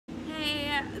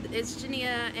Hi, it's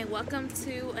Jania and welcome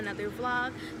to another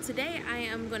vlog. Today I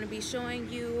am going to be showing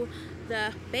you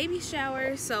the baby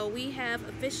shower. So we have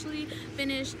officially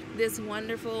finished this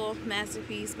wonderful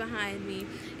masterpiece behind me.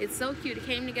 It's so cute. It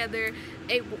came together.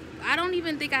 I don't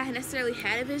even think I necessarily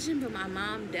had a vision, but my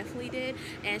mom definitely did,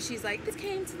 and she's like, this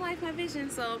came to life, my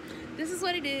vision. So this is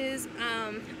what it is.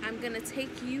 I'm going to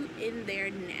take you in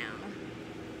there now.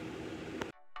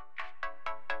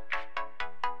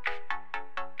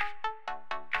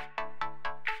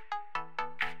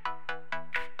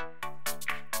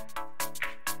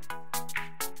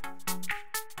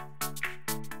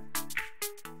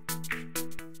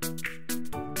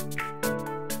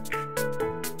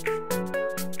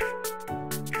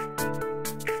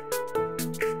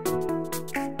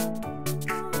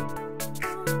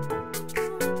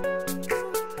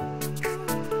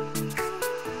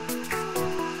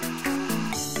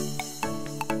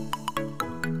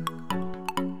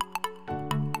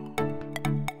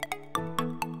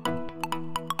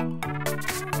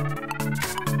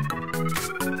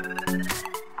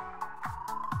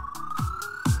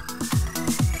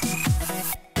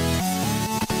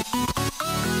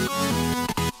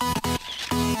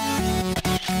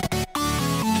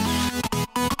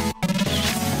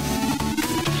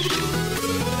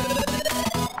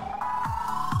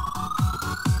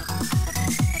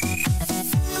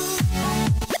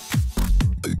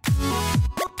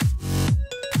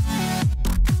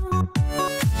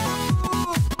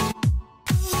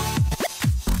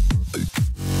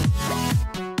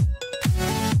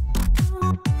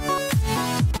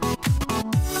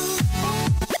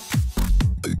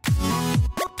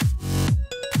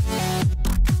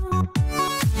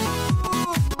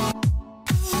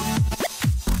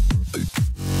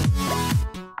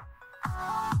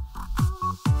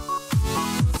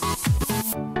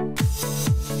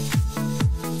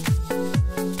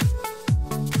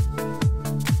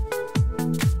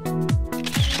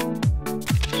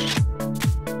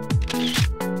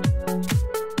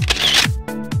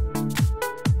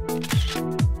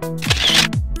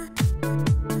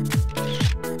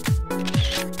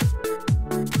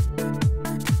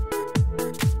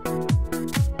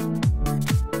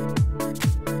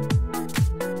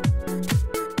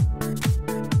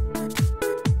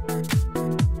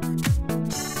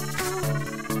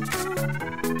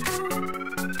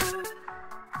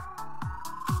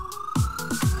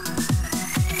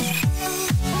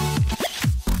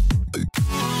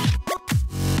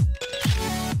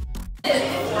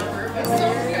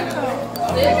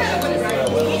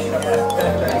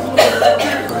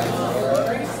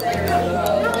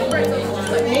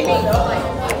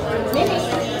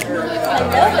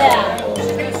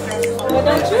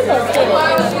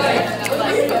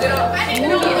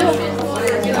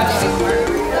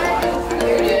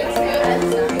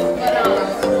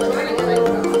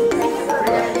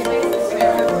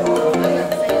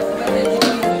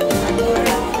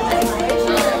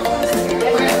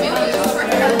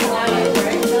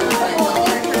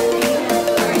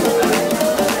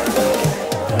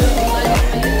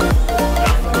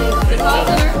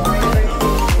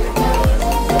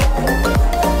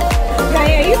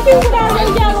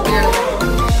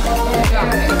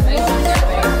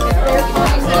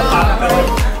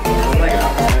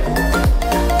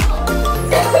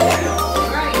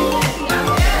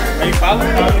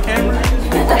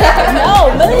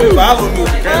 No, move.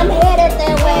 I'm headed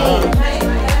that way.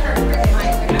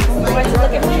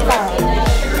 Look at me,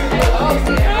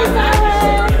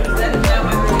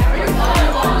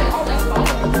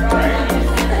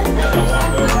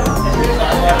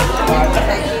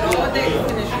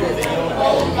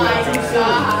 Oh my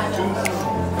God.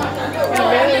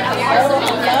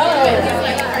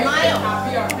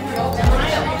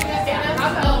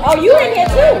 Oh, you in here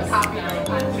too?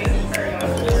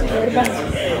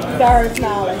 Dark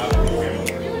knowledge.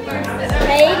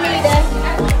 Hey, Nita.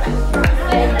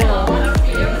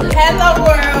 Hello,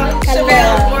 world. Hello.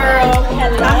 Chemelle's world.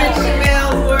 Hello. I'm in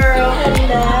Chemelle's world.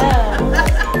 Hello.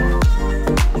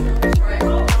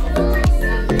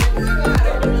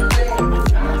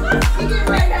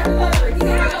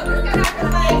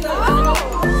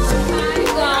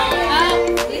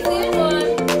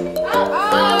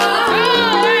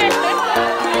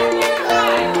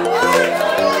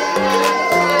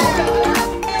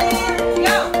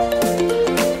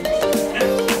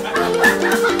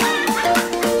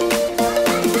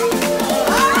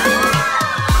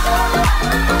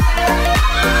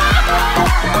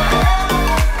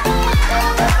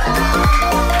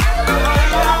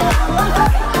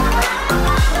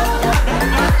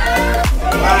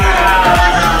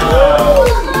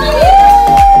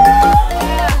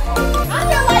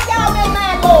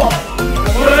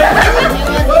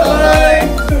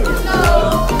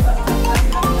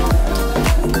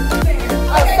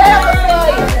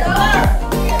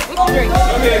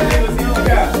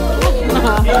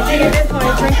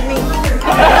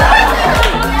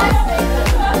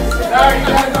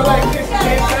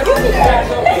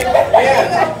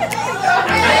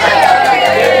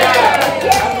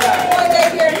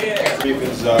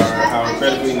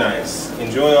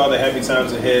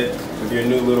 your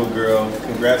new little girl.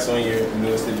 Congrats on your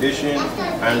newest addition.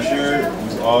 I'm sure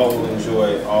you all will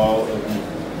enjoy all of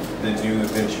the new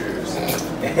adventures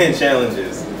and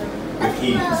challenges with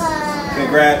ease.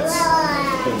 Congrats.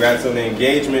 Congrats on the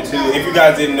engagement too. If you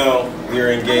guys didn't know, we are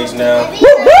engaged now. Yeah.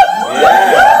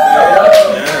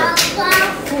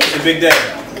 It's a big day.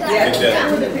 Big day.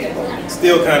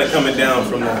 Still kind of coming down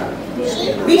from that. Be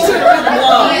sure to read the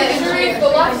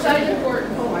blog.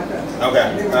 Okay.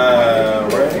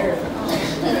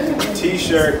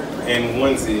 T-shirt and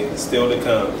onesie still to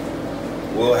come.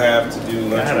 We'll have to do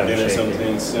lunch or dinner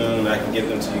something soon. I can get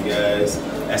them to you guys.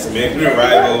 Estimated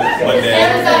arrival Monday.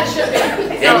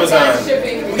 Amazon.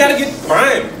 We gotta get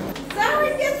Prime.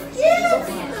 Sorry, gets gifts.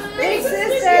 Big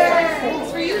sister.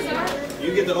 For you, Zara.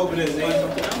 You get to open it and say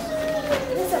something else.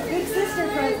 It's a big sister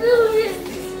present.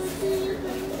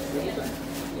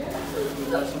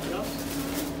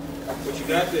 What you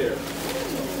got there?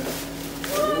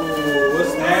 Ooh,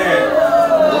 what's that?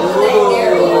 Ooh.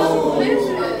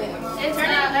 It's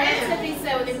not Tiffany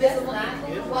said with invisible.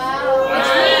 Wow.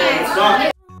 Stop.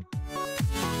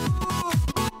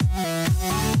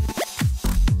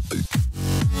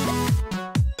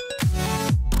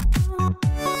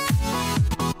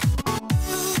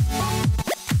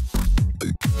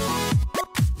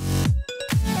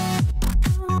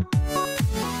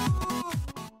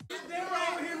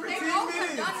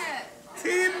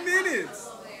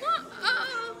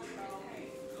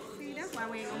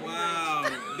 Wow,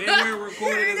 they were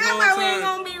recording this whole time,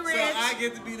 so I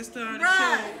get to be the star of the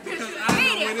show because I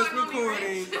know when it's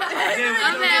recording.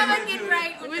 I'm never get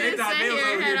right. We just sat here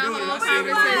and had a whole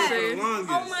conversation.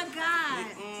 Oh my God.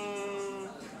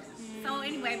 So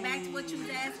anyway, back to what you was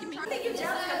asking me. I think you're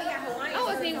jealous because we got Hawaiian. I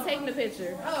wasn't even taking the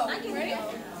picture. Oh, right?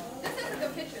 This is a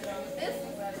good picture though. This,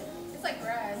 it's like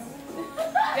grass.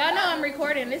 Y'all know I'm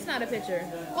recording. It's not a picture.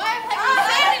 Why have you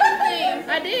said anything?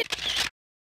 I did.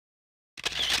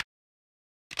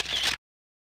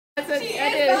 I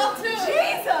did.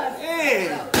 Jesus! Hey,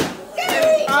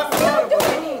 Daddy! I thought about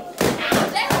it.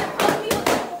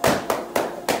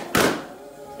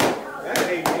 That's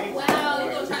ADHD. Wow,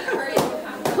 you're gonna try to hurry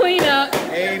up. Clean up.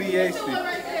 ADHD.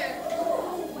 Right there.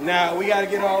 Now we gotta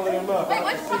get all of them up. Wait,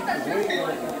 why'd you pop that shirt?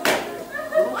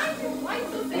 Why you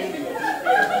so serious?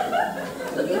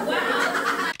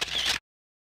 Wow.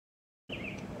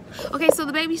 Okay, so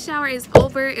the baby shower is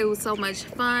over. It was so much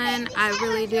fun. I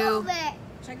really do.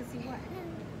 Check and see what.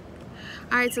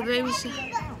 All right, so the baby shower.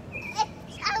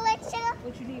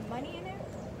 What, you need money in there?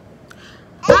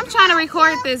 I'm trying to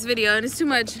record this video and it's too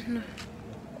much.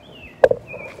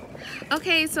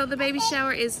 Okay, so the baby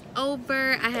shower is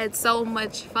over. I had so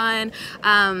much fun.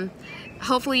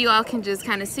 Hopefully you all can just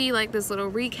kind of see like this little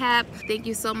recap. Thank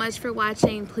you so much for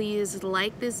watching. Please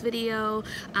like this video.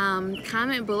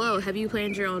 Comment below. Have you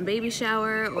planned your own baby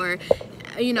shower, or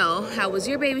you know, how was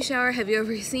your baby shower? Have you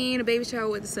ever seen a baby shower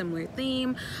with a similar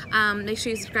theme? Make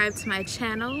sure you subscribe to my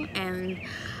channel, and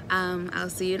I'll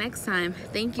see you next time.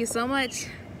 Thank you so much.